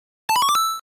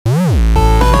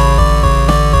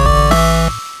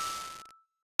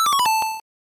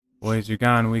boys are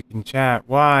gone, we can chat.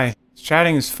 Why?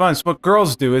 Chatting is fun. It's what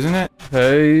girls do, isn't it?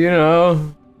 Hey, you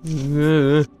know.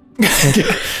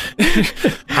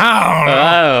 I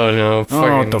don't know.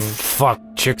 Fucking, what the fuck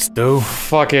chicks do.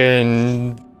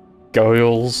 Fucking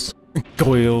goyles.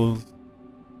 Goyles.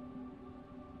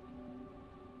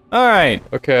 Alright.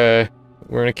 Okay.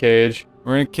 We're in a cage.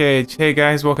 We're in a cage. Hey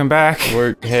guys, welcome back.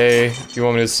 Hey, do you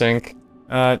want me to sink?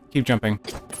 Keep jumping.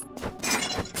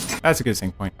 That's a good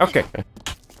sink point. Okay.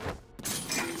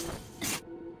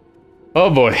 Oh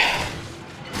boy.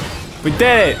 We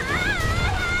did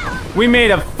it! We made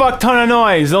a fuck ton of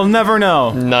noise, they'll never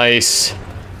know. Nice.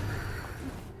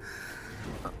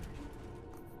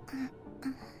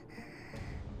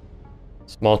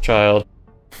 Small child.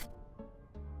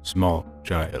 Small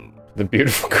child. The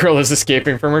beautiful girl is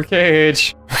escaping from her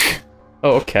cage.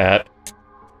 Oh, a cat.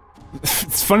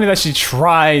 It's funny that she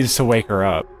tries to wake her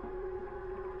up.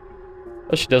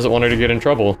 But she doesn't want her to get in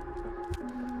trouble.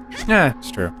 Yeah,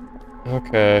 it's true.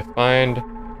 Okay, find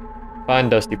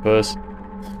Dusty Puss.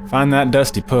 Find that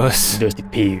Dusty Puss. Dusty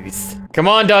Puss. Come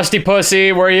on, Dusty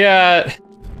Pussy, where you at?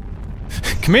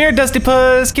 Come here, Dusty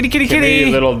Puss! Kitty, kitty, Give kitty!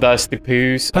 me, little Dusty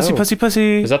Puss. Pussy, Oh. pussy,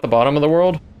 pussy! Is that the bottom of the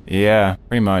world? Yeah,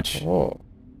 pretty much. Oh.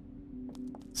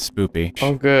 Spoopy.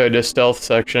 Oh good, a stealth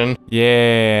section.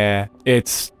 Yeah,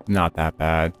 it's not that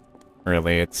bad.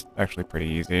 Really, it's actually pretty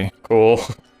easy. Cool.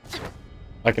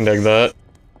 I can dig that.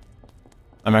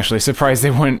 I'm actually surprised they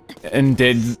went and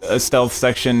did a stealth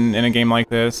section in a game like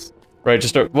this. Right,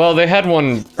 well, they had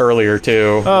one earlier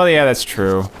too. Oh yeah, that's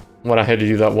true. When I had to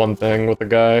do that one thing with the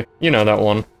guy. You know that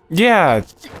one. Yeah,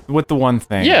 with the one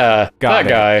thing. Yeah, Got that it.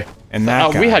 guy. And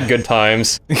that guy. We had good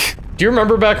times. Do you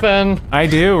remember back then? I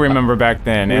do remember back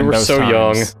then. We and were those so times.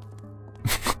 young.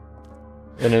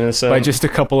 And innocent. By just a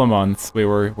couple of months, we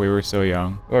were so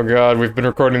young. Oh god, we've been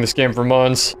recording this game for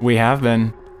months. We have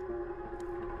been.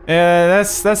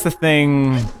 That's the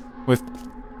thing with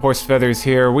Horsefeathers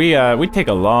here. We take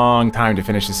a long time to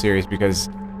finish the series because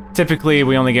typically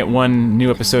we only get one new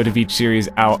episode of each series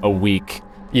out a week.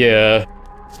 Yeah.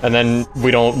 And then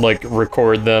we don't, like,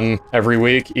 record them every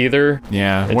week, either.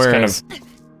 Yeah, it's whereas, kind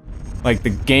of... like, the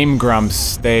Game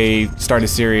Grumps, they start a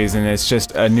series and it's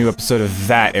just a new episode of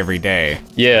that every day.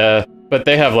 Yeah, but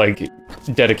they have, like,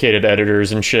 dedicated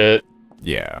editors and shit.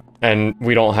 Yeah. And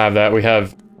we don't have that, we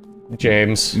have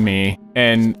James. Me.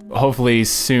 And hopefully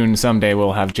soon, someday,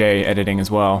 we'll have Jay editing as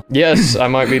well. Yes, I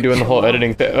might be doing the whole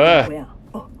editing thing.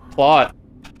 Plot.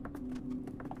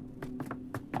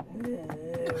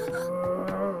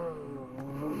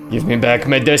 Give me back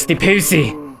my Dusty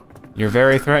Pussy! You're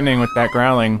very threatening with that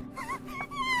growling.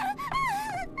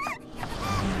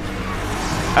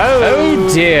 Oh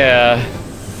dear!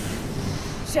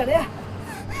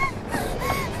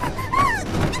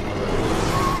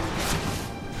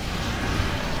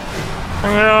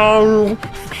 Ow!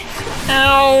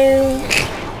 Ow!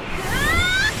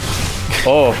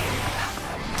 Oh.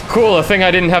 Cool, a thing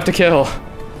I didn't have to kill.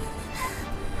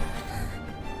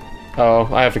 Oh,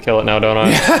 I have to kill it now, don't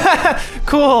I?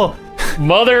 Cool!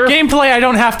 Mother- Gameplay I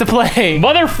don't have to play!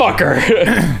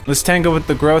 Motherfucker! Let's tangle with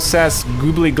the gross-ass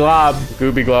goobly glob.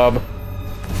 Gooby glob.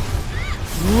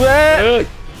 What?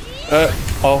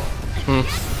 Oh.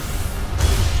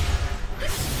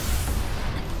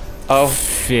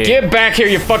 Shit. Get back here,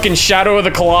 you fucking Shadow of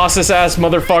the Colossus ass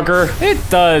motherfucker! It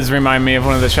does remind me of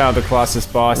one of the Shadow of the Colossus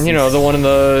bosses. You know, the one in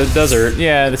the desert.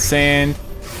 Yeah, the sand.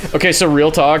 Okay, so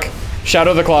real talk.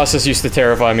 Shadow of the Colossus used to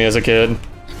terrify me as a kid.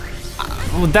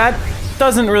 Well, that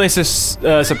doesn't really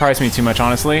surprise me too much,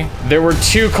 honestly. There were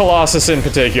two Colossus in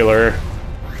particular.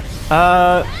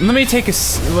 Let me take a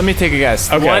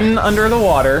guess. Okay. One under the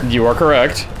water. You are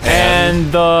correct.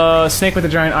 And the snake with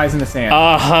the giant eyes in the sand.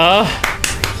 Uh-huh.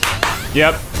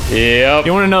 Yep. Yep.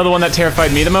 You want to know the one that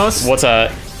terrified me the most? What's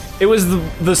that? It was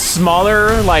the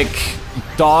smaller, like,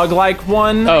 dog-like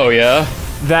one. Oh, yeah?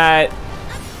 That...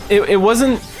 It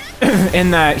wasn't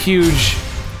in that huge...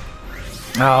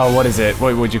 Oh, what is it?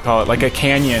 What would you call it? Like a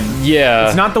canyon. Yeah.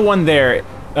 It's not the one there.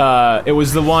 It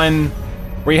was the one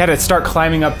where you had to start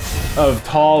climbing up of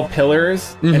tall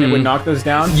pillars, and it would knock those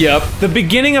down. Yep. The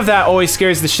beginning of that always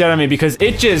scares the shit out of me because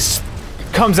it just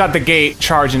comes out the gate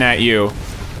charging at you.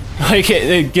 Like,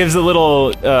 it gives a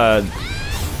little, the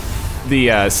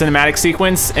cinematic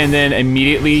sequence, and then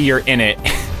immediately you're in it.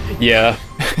 Yeah.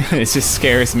 It just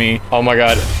scares me. Oh my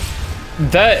god.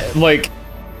 That, like...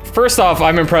 First off,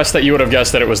 I'm impressed that you would have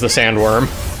guessed that it was the sandworm.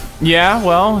 Yeah,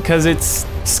 well, because it's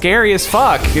scary as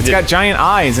fuck. It's got giant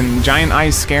eyes, and giant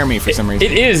eyes scare me for some reason.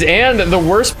 It is, and the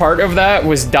worst part of that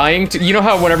was dying to... You know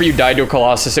how whenever you died to a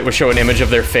Colossus, it would show an image of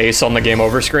their face on the game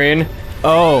over screen?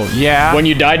 Oh, yeah? When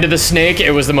you died to the snake,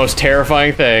 it was the most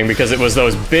terrifying thing because it was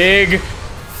those big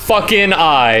fucking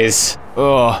eyes.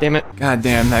 Ugh. Damn it. God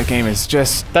damn, that game is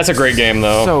just... That's a great game,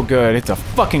 though. So good. It's a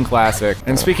fucking classic.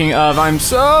 And speaking of, I'm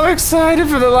so excited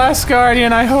for The Last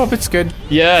Guardian. I hope it's good.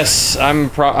 Yes, I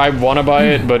want to buy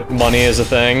it, but money is a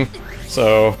thing,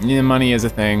 so... Yeah, money is a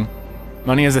thing.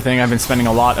 Money is a thing I've been spending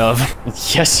a lot of.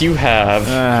 Yes, you have.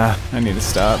 I need to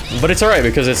stop. But it's alright,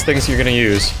 because it's things you're gonna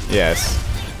use. Yes.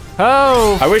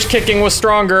 Oh! I wish kicking was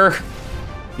stronger.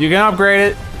 You can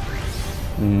upgrade it.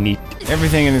 Neat.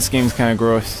 Everything in this game's kind of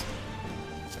gross.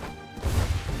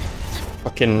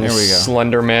 Fucking there we go.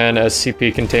 Slender Man,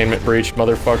 SCP containment breach,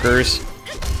 motherfuckers.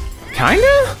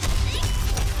 Kinda?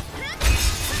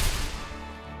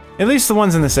 At least the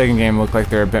ones in the second game look like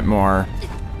they're a bit more,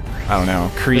 I don't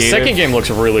know, creative. The second game looks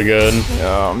really good.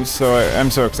 Oh, I'm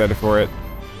so excited for it.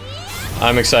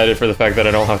 I'm excited for the fact that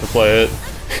I don't have to play it.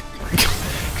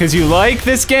 Cause you like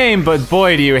this game, but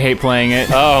boy do you hate playing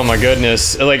it. Oh my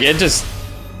goodness. Like, it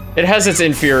has its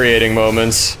infuriating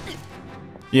moments.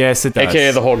 Yes, it does.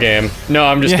 AKA the whole game. No,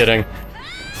 I'm just kidding.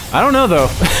 I don't know though.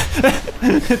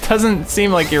 It doesn't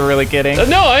seem like you're really kidding.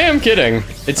 No, I am kidding.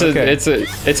 It's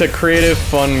a creative,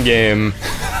 fun game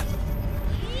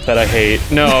that I hate.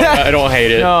 No, I don't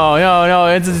hate it. No,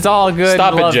 it's all good.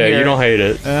 Stop it, Jay. Here. You don't hate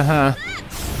it. Uh-huh.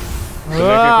 So make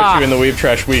me put you in the Weeb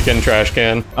Trash Weekend trash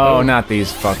can. Oh, not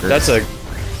these fuckers. That's a...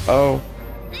 Oh.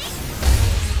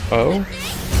 Oh?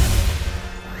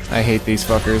 I hate these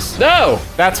fuckers. No!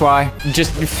 That's why.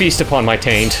 Just feast upon my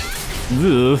taint.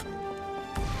 Ugh.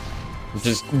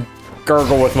 Just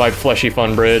gargle with my fleshy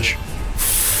fun bridge.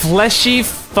 Fleshy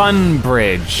Fun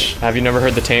Bridge. Have you never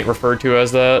heard the taint referred to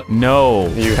as that? No.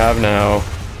 You have now.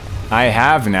 I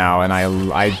have now, and I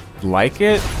like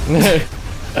it.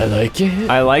 I like it.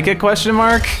 I like it, question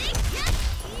mark?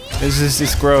 This is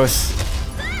just gross.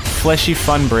 Fleshy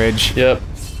Fun Bridge. Yep.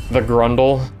 The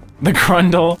Grundle. The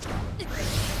Grundle.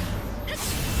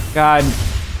 God.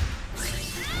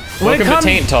 Welcome to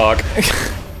Taint Talk.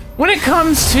 When it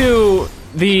comes to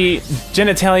the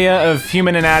genitalia of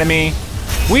human anatomy,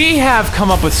 we have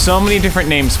come up with so many different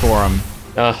names for them.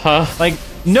 Uh-huh. Like,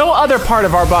 no other part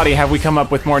of our body have we come up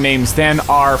with more names than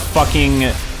our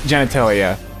fucking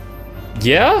genitalia.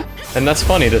 Yeah? And that's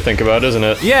funny to think about, isn't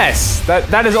it? Yes, that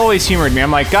has always humored me. I'm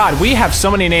like, God, we have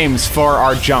so many names for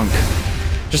our junk.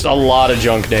 Just a lot of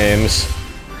junk names.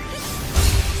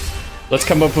 Let's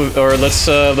come up with, or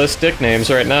let's dick names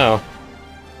right now.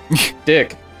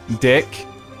 Dick. Dick.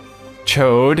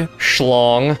 Chode.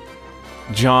 Schlong.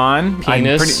 John.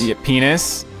 Penis.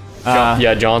 Penis.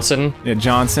 Yeah, Johnson. Yeah,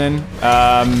 Johnson.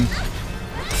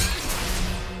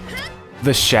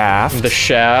 The Shaft. The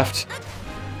Shaft.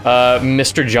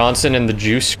 Mr. Johnson and the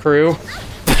Juice Crew.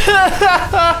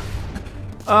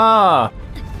 Oh,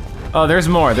 there's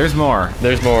more. There's more.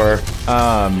 There's more.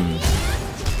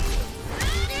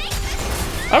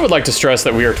 I would like to stress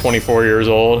that we are 24 years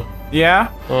old.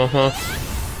 Yeah? Uh-huh.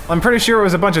 I'm pretty sure it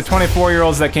was a bunch of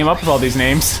 24-year-olds that came up with all these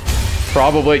names.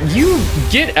 Probably. You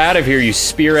get out of here, you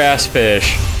spear-ass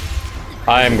fish.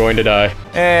 I am going to die.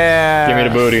 Yeah. Give me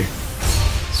the booty.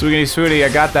 Swiggity swooty, I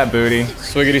got that booty.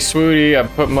 Swiggity swooty, I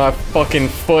put my fucking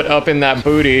foot up in that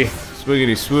booty.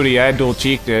 Swiggity swooty, I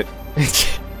dual-cheeked it.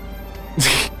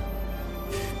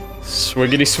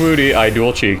 Swiggity swooty, I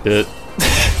dual-cheeked it.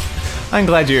 I'm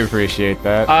glad you appreciate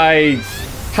that.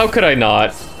 How could I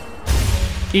not?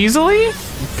 Easily?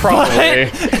 Probably.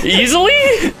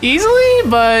 Easily? Easily,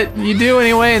 but you do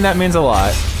anyway, and that means a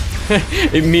lot.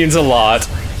 It means a lot.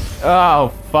 Oh,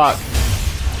 fuck.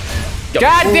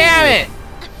 God damn it!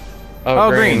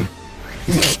 Oh, green.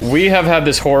 We have had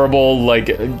this horrible, like,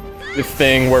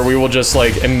 thing where we will just,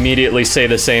 like, immediately say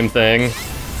the same thing.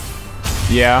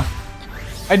 Yeah.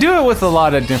 I do it with a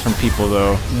lot of different people,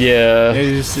 though. Yeah.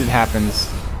 It happens.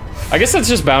 I guess that's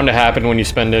just bound to happen when you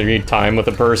spend any time with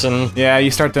a person. Yeah, you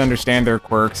start to understand their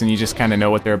quirks, and you just kind of know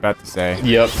what they're about to say.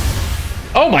 Yep.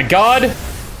 Oh my god!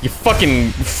 You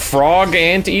fucking frog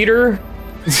anteater?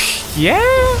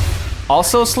 Yeah?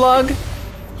 Also slug?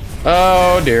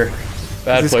 Oh dear.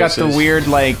 Bad places. It's got the weird,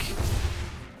 like,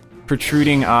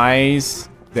 protruding eyes.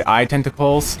 The eye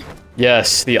tentacles.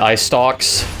 Yes, the eye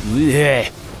stalks.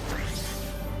 Blech.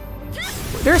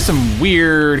 There's some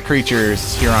weird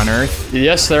creatures here on Earth.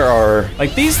 Yes, there are.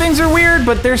 Like, these things are weird,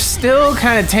 but they're still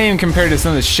kind of tame compared to some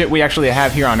of the shit we actually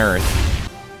have here on Earth.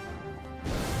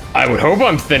 I would hope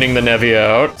I'm thinning the Nevi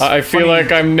out. I feel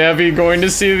like I'm Nevi going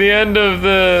to see the end of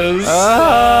this.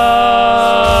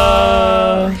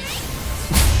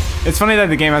 It's funny that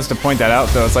the game has to point that out,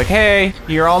 though. It's like, hey,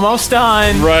 you're almost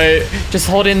done. Right. Just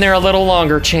hold in there a little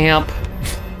longer, champ.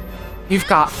 You've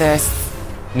got this.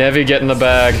 Nevi, get in the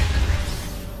bag.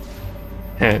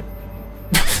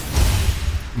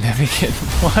 Nevi, get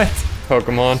what?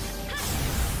 Pokemon.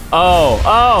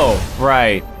 Oh,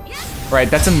 right. Right,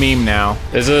 that's a meme now.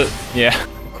 Is it? Yeah.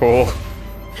 Cool.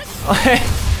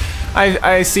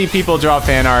 I see people draw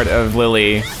fan art of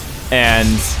Lily,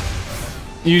 and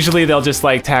usually they'll just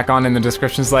like tack on in the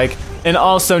descriptions like, and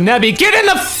also Nebi, get in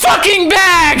the fucking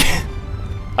bag!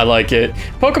 I like it.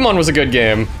 Pokemon was a good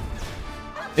game.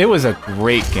 It was a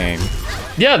great game.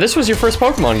 Yeah, this was your first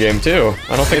Pokemon game too.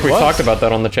 I don't think we've talked about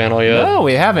that on the channel yet. No,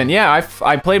 we haven't. Yeah,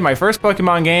 I played my first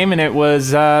Pokemon game, and it was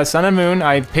Sun and Moon.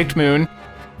 I picked Moon.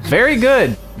 Very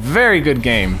good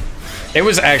game. It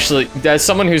was actually, as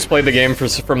someone who's played the game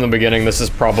from the beginning, this is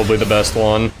probably the best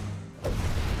one.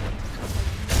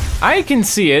 I can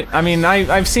see it. I mean,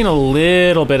 I've seen a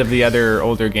little bit of the other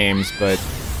older games, but...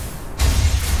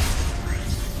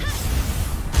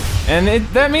 And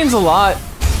that means a lot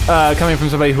coming from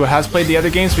somebody who has played the other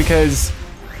games, because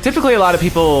typically a lot of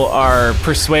people are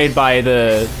persuaded by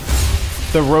the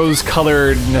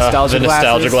rose-colored nostalgia glasses. The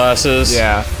nostalgia glasses?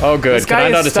 Yeah. Oh, good. Can I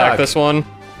not attack this one?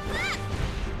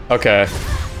 Okay.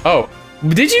 Oh.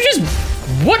 Did you just...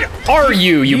 What are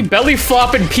you, you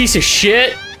belly-flopping piece of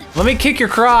shit? Let me kick your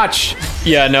crotch.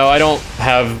 Yeah, no, I don't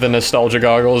have the nostalgia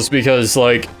goggles because,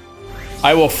 like,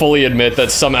 I will fully admit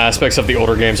that some aspects of the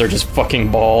older games are just fucking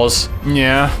balls.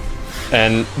 Yeah.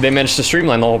 And they managed to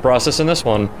streamline the whole process in this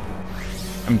one.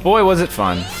 And boy, was it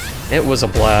fun. It was a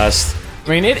blast. I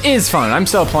mean, it is fun. I'm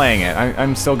still playing it.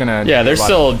 I'm still gonna... Yeah, there's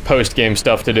still post-game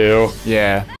stuff to do.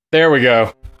 Yeah. There we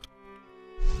go.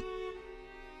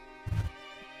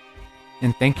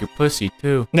 And thank your pussy,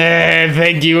 too. Nah,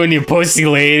 thank you and your pussy,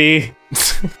 lady.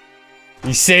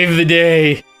 You saved the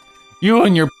day. You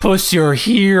and your pussy are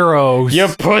heroes.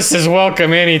 Your puss is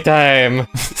welcome anytime.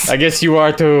 I guess you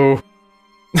are too.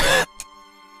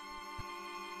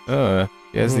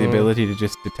 She has the ability to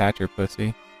just detach her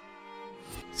pussy.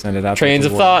 Send it out. Trains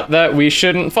of thought that we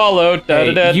shouldn't follow.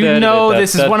 Hey, you know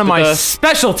this is one of my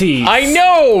specialties. I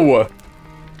know!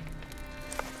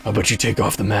 How about you take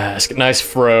off the mask? Nice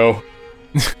fro.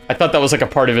 I thought that was like a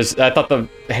part of his... I thought the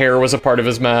hair was a part of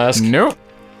his mask. Nope.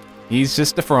 He's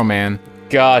just a fro man.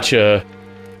 Gotcha.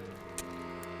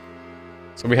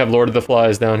 So we have Lord of the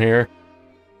Flies down here.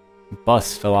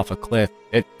 Bus fell off a cliff.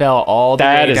 It fell all the way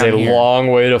down here. That is a long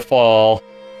way to fall.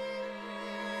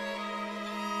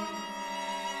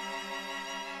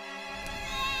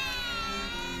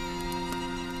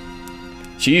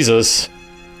 Jesus.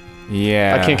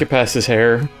 Yeah. I can't get past his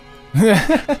hair.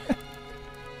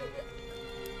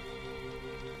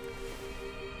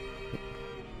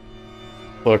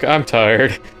 Look, I'm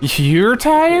tired. You're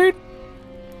tired?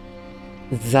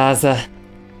 Zaza.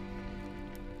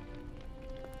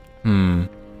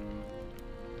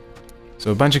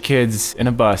 So a bunch of kids in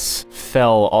a bus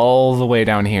fell all the way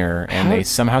down here, and they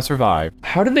somehow survived.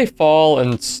 How did they fall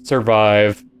and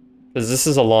survive? Because this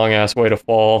is a long-ass way to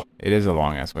fall. It is a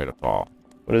long-ass way to fall.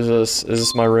 What is this? Is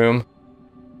this my room?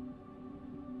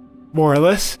 More or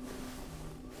less.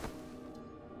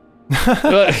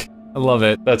 I love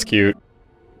it. That's cute.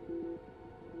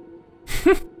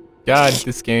 God,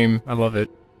 this game, I love it.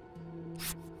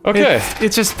 Okay.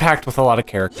 It's just packed with a lot of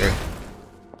character.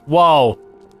 Whoa!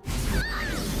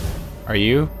 Are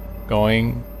you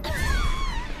going?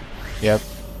 Yep.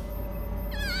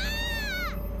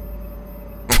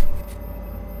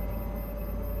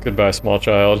 Goodbye, small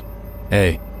child.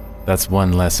 Hey, that's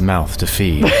one less mouth to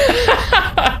feed.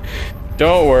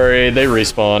 Don't worry, they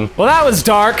respawn. Well, that was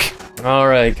dark!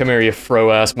 Alright, come here, you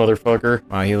fro-ass motherfucker.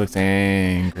 Wow, he looks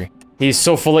angry. He's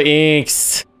so full of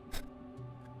angst.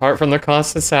 Apart from the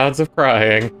constant sounds of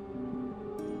crying.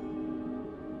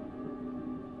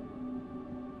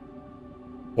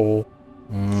 Oh.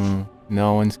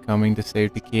 No one's coming to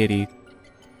save the kitty.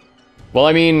 Well,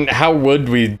 I mean, how would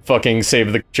we fucking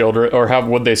save the children, or how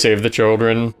would they save the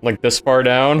children, like, this far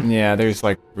down? Yeah, there's,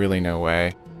 like, really no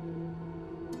way.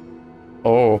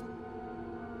 Oh.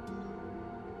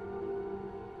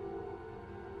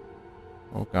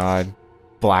 Oh god.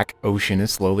 Black ocean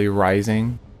is slowly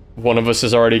rising. One of us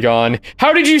is already gone.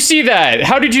 How did you see that?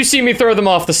 How did you see me throw them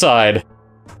off the side?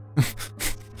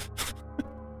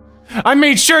 I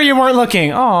made sure you weren't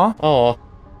looking! Aw. Aw.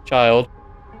 Child.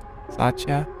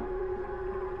 Satya.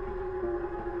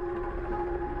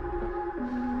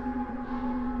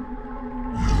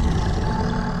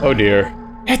 Oh dear.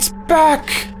 It's back!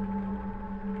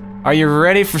 Are you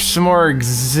ready for some more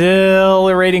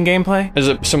exhilarating gameplay? Is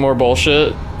it some more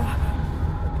bullshit?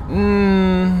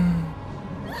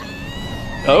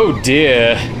 Oh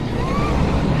dear.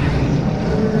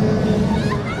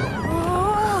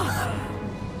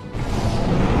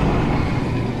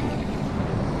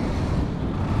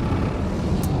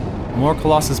 More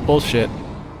Colossus bullshit.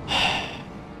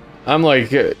 I'm like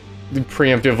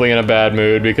preemptively in a bad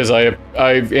mood because I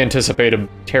anticipate a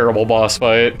terrible boss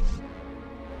fight.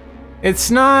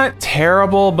 It's not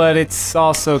terrible, but it's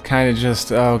also kind of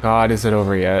just, oh god, is it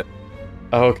over yet?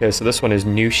 Oh, okay, so this one is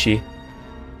Nushi.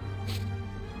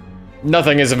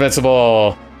 Nothing is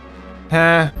invincible.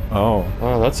 Huh? Oh.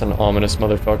 Oh, that's an ominous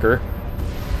motherfucker.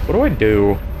 What do I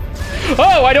do?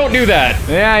 Oh, I don't do that!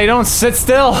 Yeah, you don't sit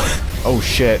still. Oh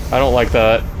shit. I don't like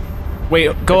that. Wait,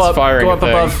 go It's up firing a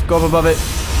thing. go up above it.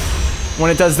 When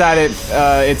it does that,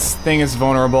 its thing is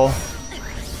vulnerable.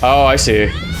 Oh, I see.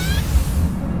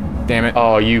 Damn it.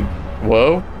 Oh, you...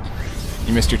 Whoa?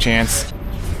 You missed your chance.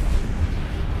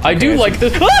 I do like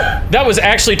this. Ah! That was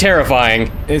actually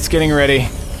terrifying. It's getting ready.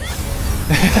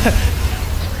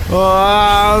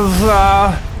 Well,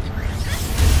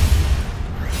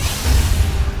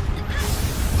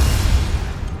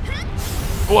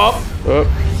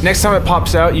 next time it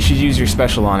pops out, you should use your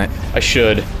special on it. I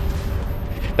should.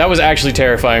 That was actually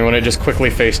terrifying when it just quickly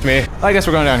faced me. I guess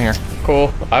we're going down here.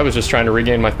 Cool. I was just trying to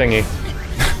regain my thingy.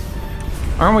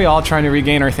 Aren't we all trying to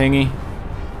regain our thingy?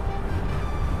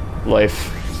 Life.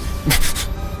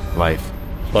 Life.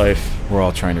 Life. We're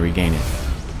all trying to regain it.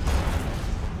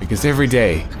 Because every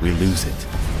day, we lose it.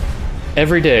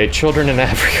 Every day, children in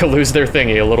Africa lose their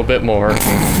thingy a little bit more.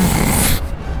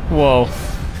 Whoa.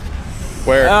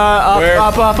 Where? Where?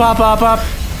 Up.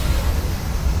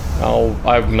 Oh,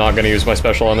 I'm not gonna use my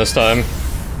special on this time.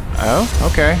 Oh,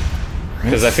 okay.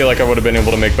 Because I feel like I would have been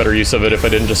able to make better use of it if I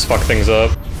didn't just fuck things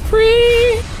up.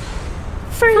 Free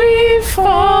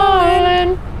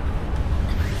falling.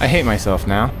 I hate myself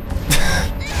now.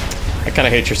 I kind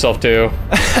of hate yourself too.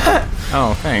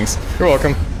 Oh, thanks. You're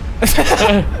welcome.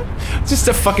 Just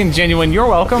a fucking genuine, you're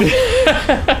welcome.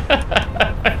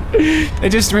 It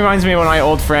just reminds me of one of my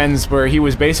old friends where he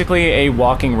was basically a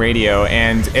walking radio,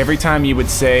 and every time you would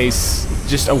say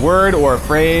just a word or a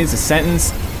phrase, a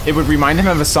sentence, it would remind him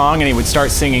of a song and he would start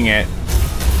singing it.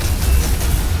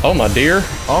 Oh my dear.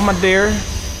 Oh my dear.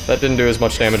 That didn't do as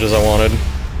much damage as I wanted.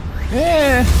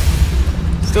 Eh.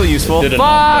 Still useful. Did it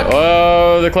Fuck! not?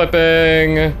 Oh, the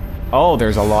clipping. Oh,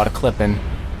 there's a lot of clipping.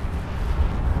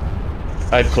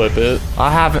 I'd clip it. I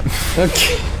haven't.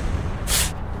 Okay.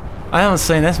 I haven't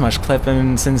seen this much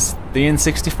clipping since the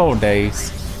N64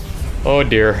 days. Oh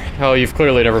dear. Oh, you've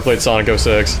clearly never played Sonic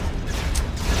 06.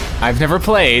 I've never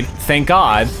played, thank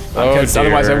God, because dear.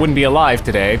 otherwise I wouldn't be alive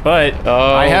today, but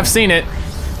I have seen it.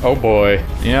 Oh boy.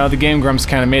 You know, the Game Grumps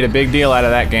kind of made a big deal out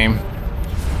of that game.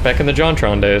 Back in the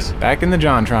JonTron days. Back in the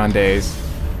JonTron days.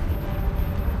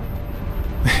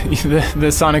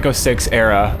 the Sonic 06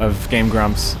 era of Game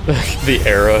Grumps. The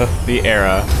era. The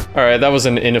era. Alright, that was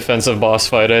an inoffensive boss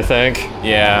fight, I think.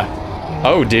 Yeah.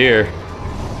 Oh dear.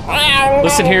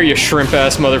 Listen here, you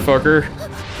shrimp-ass motherfucker.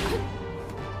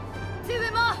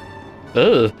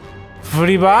 Ugh.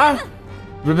 Furiba?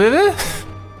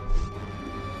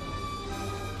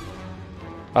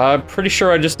 I'm pretty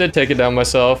sure I just did take it down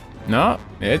myself. No,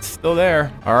 it's still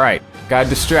there. Alright, got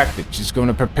distracted. She's going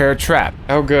to prepare a trap.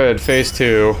 Oh good, phase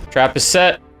 2. Trap is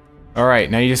set. Alright,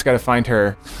 now you just gotta find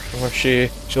her. Where's she?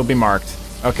 She'll be marked.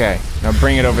 Okay, now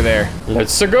bring it over there.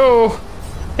 Let's go!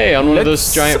 Hey, on one of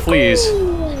those giant fleas.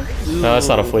 No, that's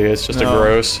not a flea, it's just a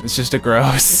gross. It's just a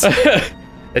gross.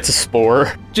 It's a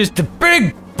spore. Just a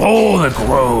big bowl of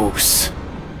gross.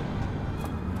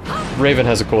 Raven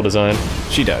has a cool design.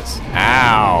 She does.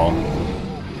 Ow.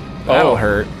 That'll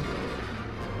hurt.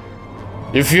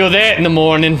 You feel that in the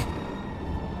morning.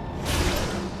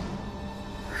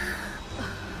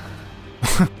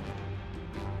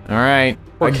 Alright.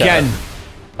 Poor Again. cat.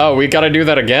 Oh, we gotta do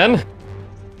that again?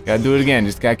 Gotta do it again.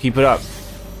 Just gotta keep it up.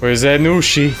 Where's that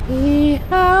Nushi?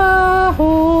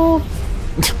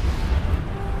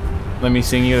 Let me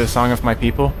sing you the song of my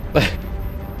people.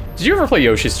 Did you ever play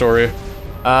Yoshi's Story?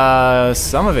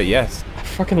 Some of it, yes. I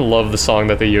fucking love the song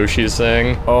that the Yoshis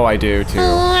sing. Oh, I do too.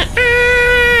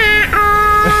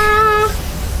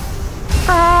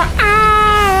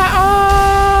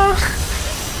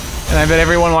 And I bet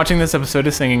everyone watching this episode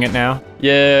is singing it now.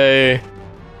 Yay.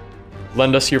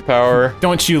 Lend us your power.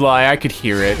 Don't you lie, I could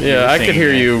hear it. Yeah, I could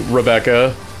hear you,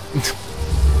 Rebecca.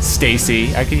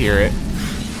 Stacy, I could hear it.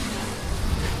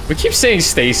 We keep saying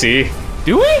Stacy.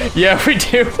 Do we? Yeah, we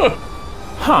do.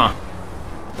 Huh.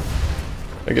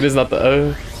 Like it is not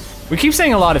the We keep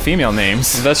saying a lot of female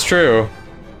names. That's true.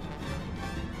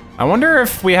 I wonder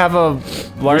if we have a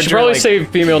larger, We should probably like... say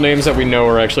female names that we know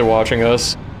are actually watching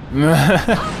us.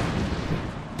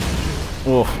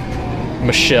 Oof.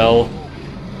 Michelle.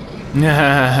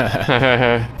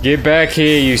 Get back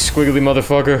here, you squiggly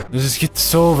motherfucker. Let's just get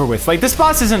this over with. Like, this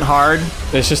boss isn't hard.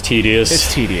 It's just tedious.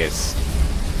 It's tedious.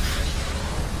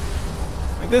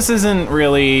 Like, this isn't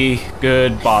really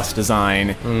good boss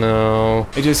design. No.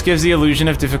 It just gives the illusion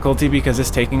of difficulty because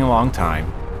it's taking a long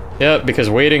time. Yep, because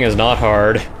waiting is not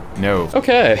hard. No.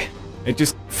 Okay. It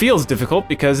just feels difficult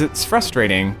because it's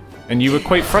frustrating. And you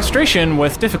equate frustration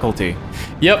with difficulty.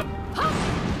 Yep.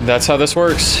 That's how this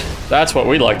works. That's what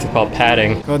we like to call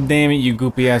padding. God damn it, you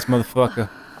goopy ass motherfucker.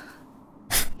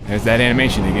 There's that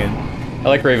animation again. I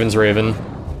like Raven's Raven.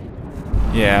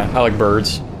 Yeah. I like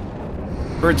birds.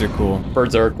 Birds are cool.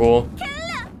 Birds are cool.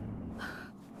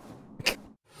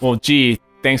 Well, gee,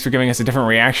 thanks for giving us a different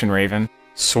reaction, Raven.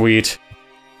 Sweet.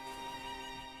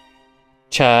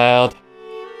 Child.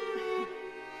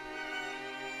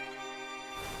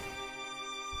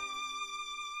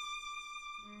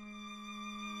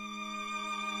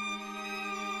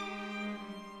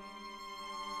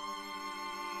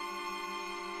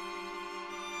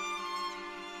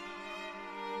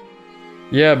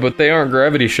 Yeah, but they aren't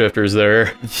gravity shifters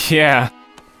there. Yeah.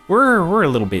 We're a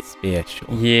little bit special.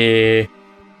 Yeah.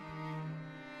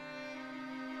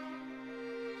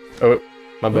 Oh,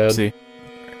 my bad. Oopsie.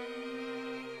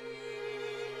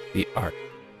 The arc.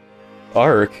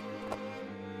 Arc?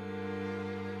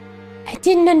 I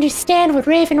didn't understand what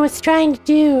Raven was trying to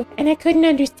do, and I couldn't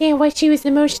understand why she was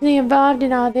emotionally involved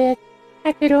in all this.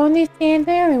 I could only stand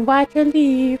there and watch her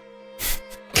leave.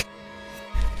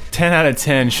 10 out of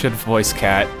 10 should voice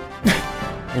Cat.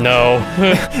 No.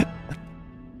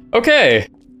 Okay.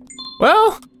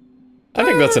 Well, I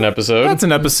think that's an episode. that's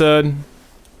an episode.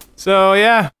 So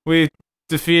yeah, we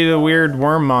defeated a weird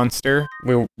worm monster.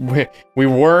 We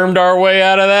wormed our way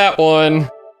out of that one.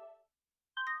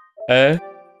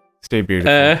 Stay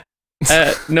beautiful.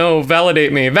 No,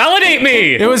 validate me. Validate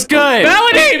me! It was good!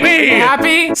 Validate me!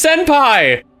 Happy?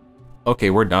 Senpai! Okay,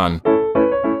 we're done.